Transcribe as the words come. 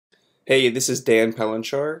Hey, this is Dan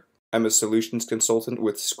Palanchar. I'm a solutions consultant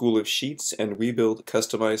with School of Sheets, and we build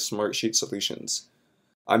customized Smartsheet solutions.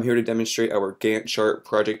 I'm here to demonstrate our Gantt chart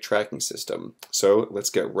project tracking system. So let's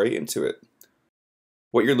get right into it.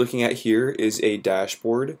 What you're looking at here is a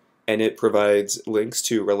dashboard, and it provides links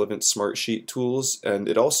to relevant Smartsheet tools, and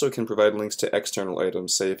it also can provide links to external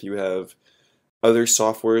items. Say if you have other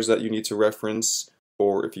softwares that you need to reference,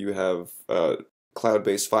 or if you have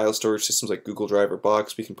cloud-based file storage systems like Google Drive or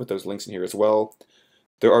Box, we can put those links in here as well.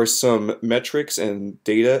 There are some metrics and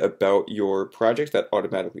data about your project that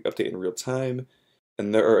automatically update in real time,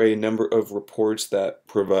 and there are a number of reports that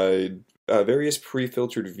provide various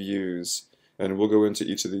pre-filtered views, and we'll go into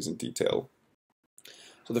each of these in detail.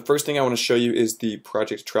 So the first thing I want to show you is the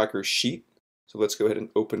project tracker sheet. So let's go ahead and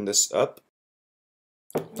open this up.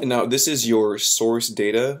 And now this is your source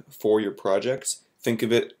data for your project. Think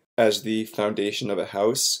of it as the foundation of a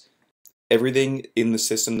house. Everything in the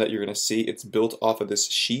system that you're going to see, it's built off of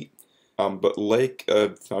this sheet. But like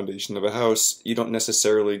a foundation of a house, you don't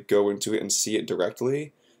necessarily go into it and see it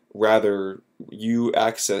directly. Rather, you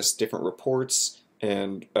access different reports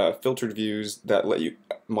and filtered views that let you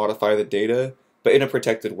modify the data, but in a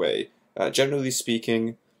protected way. Generally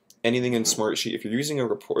speaking, anything in Smartsheet, if you're using a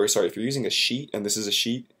report, or sorry, if you're using a sheet, and this is a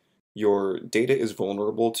sheet, your data is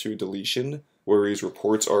vulnerable to deletion, whereas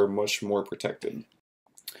reports are much more protected.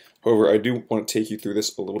 However, I do want to take you through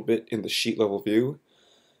this a little bit in the sheet level view.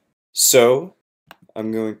 So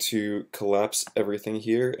I'm going to collapse everything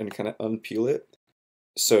here and kind of unpeel it.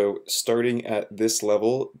 So starting at this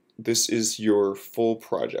level, this is your full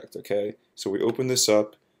project, okay? So we open this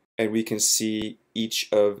up and we can see each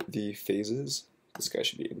of the phases. This guy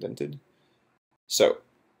should be indented. So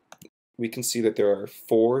we can see that there are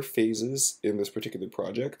 4 phases in this particular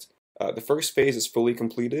project. The first phase is fully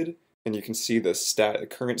completed, and you can see the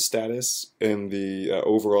current status and the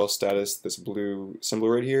overall status, this blue symbol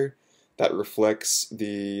right here, that reflects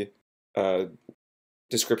the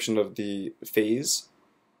description of the phase.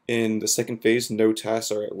 In the second phase, no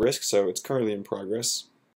tasks are at risk, so it's currently in progress.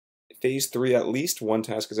 Phase 3, at least 1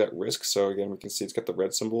 task is at risk, so again, we can see it's got the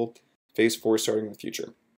red symbol. Phase 4 starting in the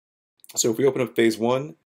future. So if we open up phase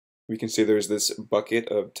 1, we can see there's this bucket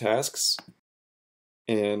of tasks,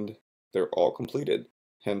 and they're all completed.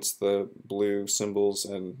 Hence the blue symbols,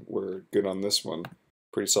 and we're good on this one.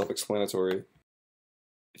 Pretty self-explanatory.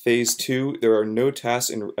 Phase 2, there are no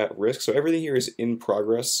tasks at risk, so everything here is in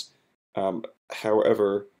progress.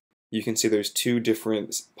 However, you can see there's 2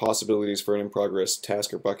 different possibilities for an in-progress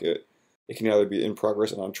task or bucket. It can either be in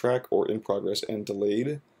progress and on track, or in progress and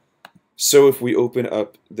delayed. So if we open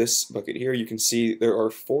up this bucket here, you can see there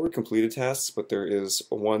are 4 completed tasks, but there is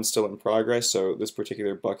 1 still in progress, so this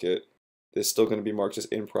particular bucket is still going to be marked as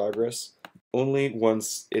in progress. Only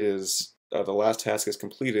once it is the last task is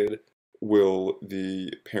completed will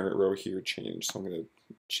the parent row here change. So I'm going to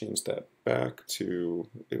change that back to,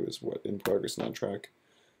 it was what, in progress and on track.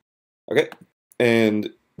 Okay,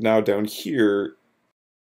 and now down here,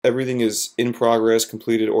 everything is in progress,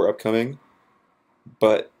 completed, or upcoming,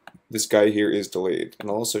 but this guy here is delayed. And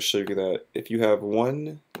I'll also show you that if you have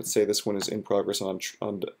one, let's say this one is in progress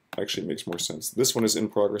and actually it makes more sense. This one is in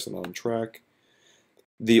progress and on track.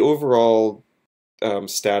 The overall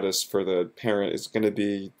status for the parent is going to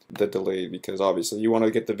be the delayed, because obviously you want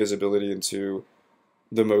to get the visibility into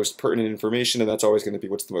the most pertinent information, and that's always going to be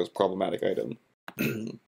what's the most problematic item.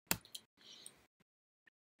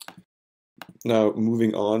 Now,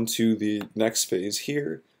 moving on to the next phase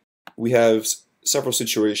here, we have several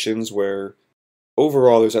situations where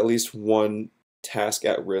overall there's at least 1 task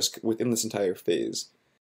at risk within this entire phase.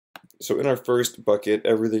 So in our first bucket,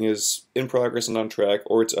 everything is in progress and on track,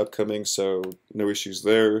 or it's upcoming, so no issues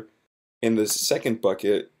there. In the second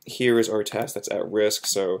bucket, here is our task that's at risk,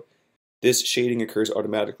 so this shading occurs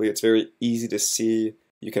automatically. It's very easy to see.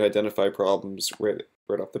 You can identify problems right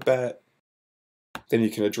off the bat. Then you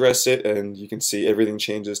can address it, and you can see everything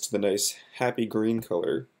changes to the nice happy green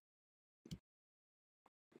color.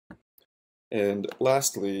 And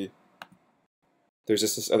lastly, there's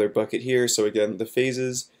just this other bucket here. So again, the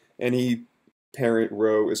phases, any parent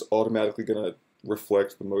row is automatically going to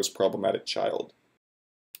reflect the most problematic child.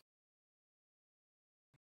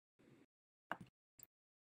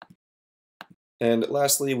 And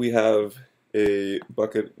lastly, we have a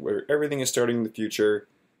bucket where everything is starting in the future.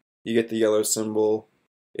 You get the yellow symbol.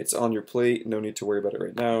 It's on your plate. No need to worry about it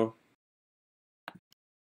right now.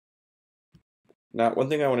 Now, one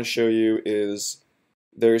thing I want to show you is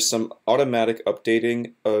there's some automatic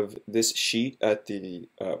updating of this sheet at the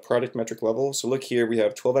product metric level. So look here, we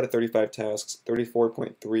have 12 out of 35 tasks,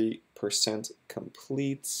 34.3%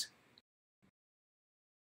 complete.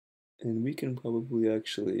 And we can probably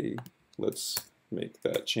actually, let's make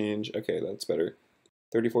that change. Okay, that's better.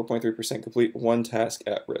 34.3% complete, one task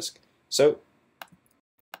at risk. So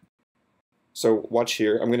watch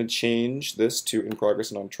here. I'm going to change this to in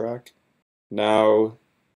progress and on track. Now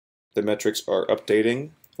the metrics are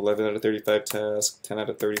updating. 11 out of 35 tasks, 10 out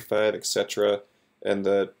of 35, etc. And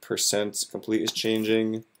the percent complete is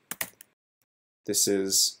changing. This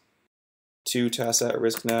is 2 tasks at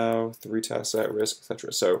risk now, 3 tasks at risk,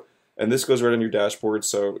 etc. So, and this goes right on your dashboard,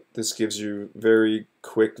 so this gives you very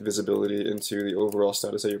quick visibility into the overall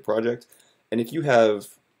status of your project. And if you have,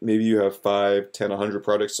 maybe you have 5, 10, 100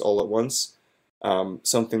 projects all at once,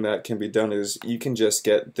 something that can be done is you can just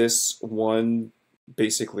get this one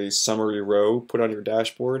basically summary row put on your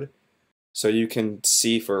dashboard, so you can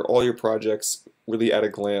see for all your projects really at a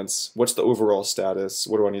glance what's the overall status,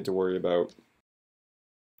 what do I need to worry about.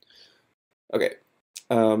 Okay,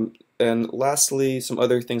 and lastly, some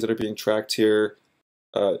other things that are being tracked here.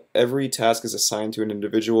 Every task is assigned to an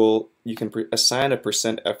individual. You can assign a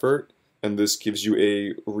percent effort, and this gives you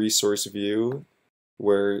a resource view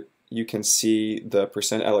where you can see the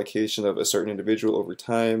percent allocation of a certain individual over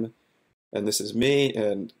time. And this is me,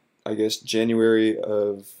 and I guess January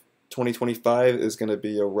of 2025 is going to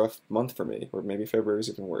be a rough month for me, or maybe February is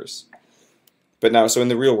even worse. But now, so in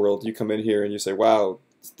the real world, you come in here and you say, wow,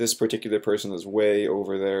 this particular person is way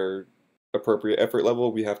over their appropriate effort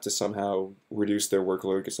level. We have to somehow reduce their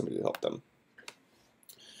workload, get somebody to help them.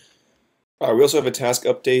 We also have a task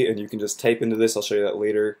update, and you can just type into this. I'll show you that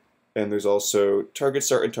later. And there's also target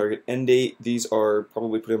start and target end date. These are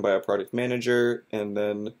probably put in by a project manager, and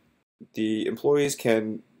then the employees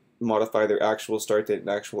can modify their actual start date and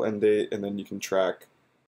actual end date, and then you can track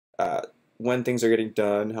when things are getting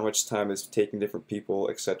done, how much time is taking different people,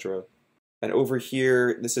 etc. And over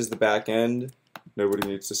here, this is the back end. Nobody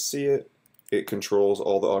needs to see it. It controls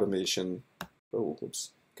all the automation. Oh, whoops.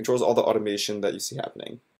 Controls all the automation that you see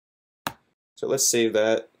happening. So let's save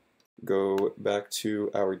that. Go back to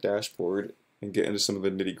our dashboard and get into some of the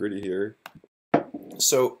nitty-gritty here.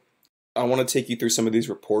 So I want to take you through some of these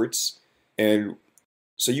reports. And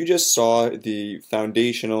so you just saw the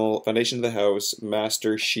foundation of the house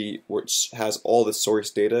master sheet, which has all the source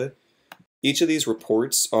data. Each of these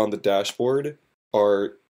reports on the dashboard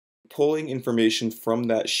are pulling information from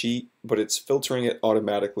that sheet, but it's filtering it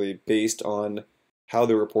automatically based on how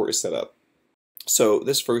the report is set up. So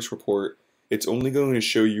this first report, it's only going to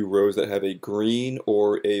show you rows that have a green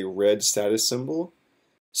or a red status symbol.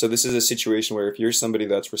 So this is a situation where if you're somebody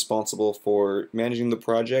that's responsible for managing the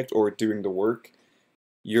project or doing the work,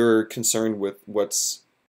 you're concerned with what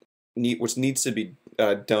needs to be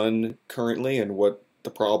done currently and what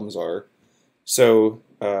the problems are. So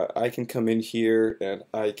I can come in here and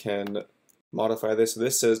I can modify this.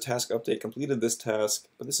 This says task update completed this task,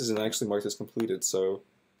 but this isn't actually marked as completed, so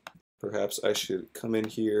perhaps I should come in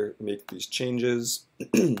here, make these changes,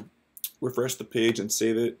 refresh the page and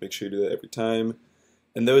save it. Make sure you do that every time.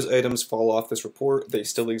 And those items fall off this report. They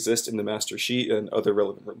still exist in the master sheet and other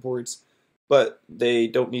relevant reports, but they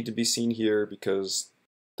don't need to be seen here because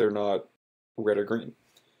they're not red or green.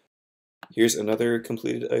 Here's another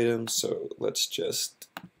completed item, so let's just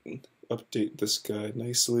update this guy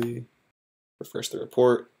nicely. Refresh the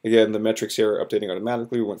report. Again, the metrics here are updating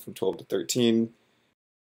automatically. We went from 12 to 13.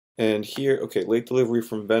 And here, okay, late delivery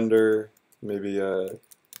from vendor, maybe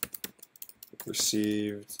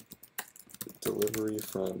received delivery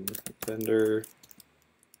from vendor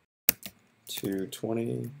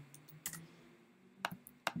 220.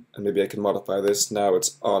 And maybe I can modify this. Now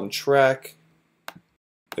it's on track.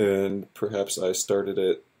 And perhaps I started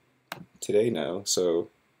it today now. So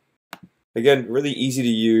again, really easy to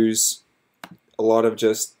use. A lot of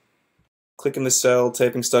just clicking the cell,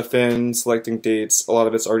 typing stuff in, selecting dates. A lot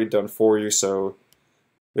of it's already done for you, so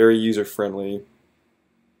very user-friendly.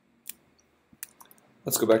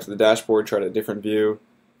 Let's go back to the dashboard, try a different view.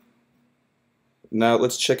 Now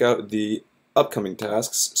let's check out the upcoming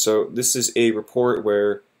tasks. So this is a report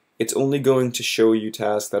where it's only going to show you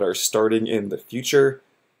tasks that are starting in the future.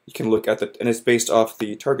 You can look at and it's based off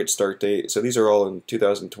the target start date. So these are all in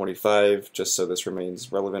 2025, just so this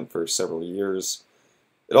remains relevant for several years.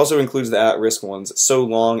 It also includes the at-risk ones, so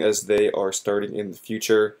long as they are starting in the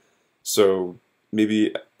future. So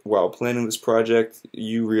maybe while planning this project,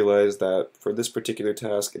 you realize that for this particular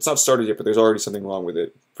task, it's not started yet, but there's already something wrong with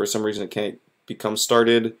it. For some reason, it can't become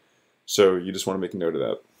started, so you just want to make a note of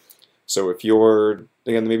that. So if you're,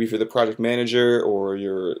 again, maybe if you're the project manager or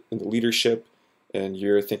you're in the leadership and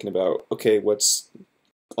you're thinking about, okay, what's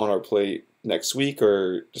on our plate next week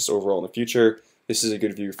or just overall in the future, this is a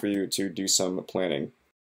good view for you to do some planning.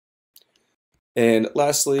 And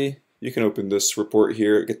lastly, You can open this report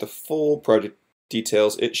here, get the full project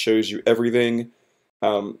details. It shows you everything.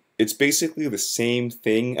 It's basically the same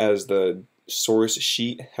thing as the source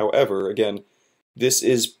sheet. However, again, this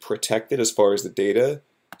is protected as far as the data.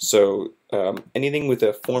 So anything with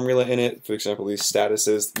a formula in it, for example, these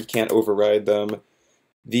statuses, you can't override them.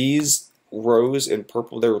 These rows in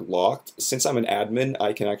purple, they're locked. Since I'm an admin,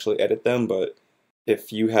 I can actually edit them, but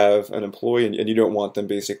if you have an employee and you don't want them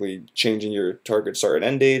basically changing your target start and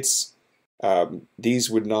end dates, these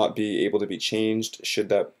would not be able to be changed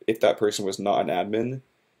if that person was not an admin.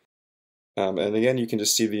 And again, you can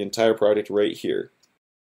just see the entire project right here.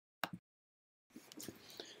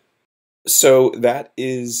 So that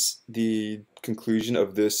is the conclusion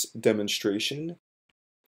of this demonstration.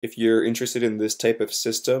 If you're interested in this type of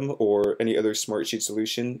system or any other Smartsheet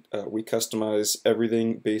solution, we customize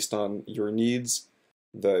everything based on your needs.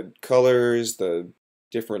 The colors, the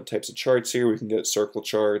different types of charts here. We can get circle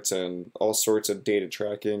charts and all sorts of data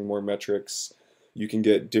tracking, more metrics. You can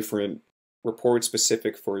get different reports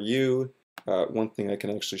specific for you. One thing I can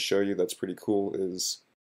actually show you that's pretty cool is,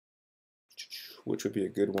 which would be a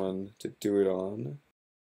good one to do it on.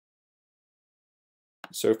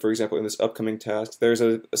 So for example, in this upcoming task, there's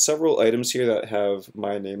several items here that have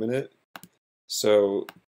my name in it. So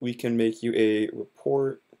we can make you a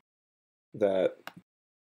report that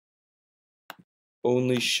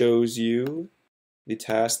only shows you the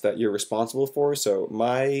task that you're responsible for. So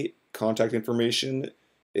my contact information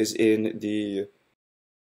is in the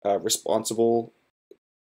responsible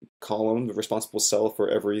column, the responsible cell for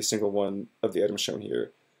every single one of the items shown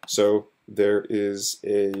here. So there is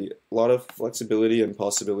a lot of flexibility and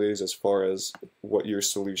possibilities as far as what your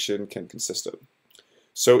solution can consist of.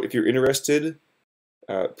 So if you're interested,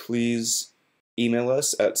 please email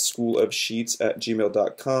us at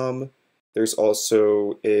schoolofsheets@gmail.com. There's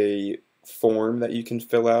also a form that you can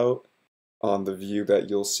fill out on the view that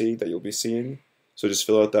you'll be seeing. So just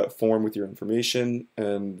fill out that form with your information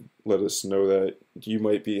and let us know that you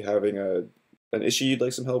might be having an issue you'd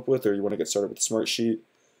like some help with, or you want to get started with Smartsheet.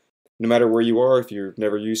 No matter where you are, if you've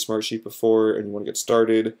never used Smartsheet before and you want to get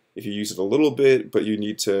started, if you use it a little bit but you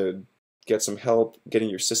need to get some help getting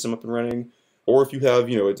your system up and running, or if you have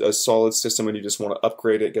a solid system and you just want to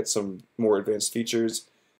upgrade it, get some more advanced features,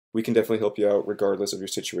 we can definitely help you out regardless of your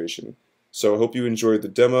situation. So I hope you enjoyed the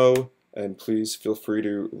demo, and please feel free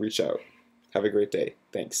to reach out. Have a great day.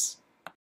 Thanks.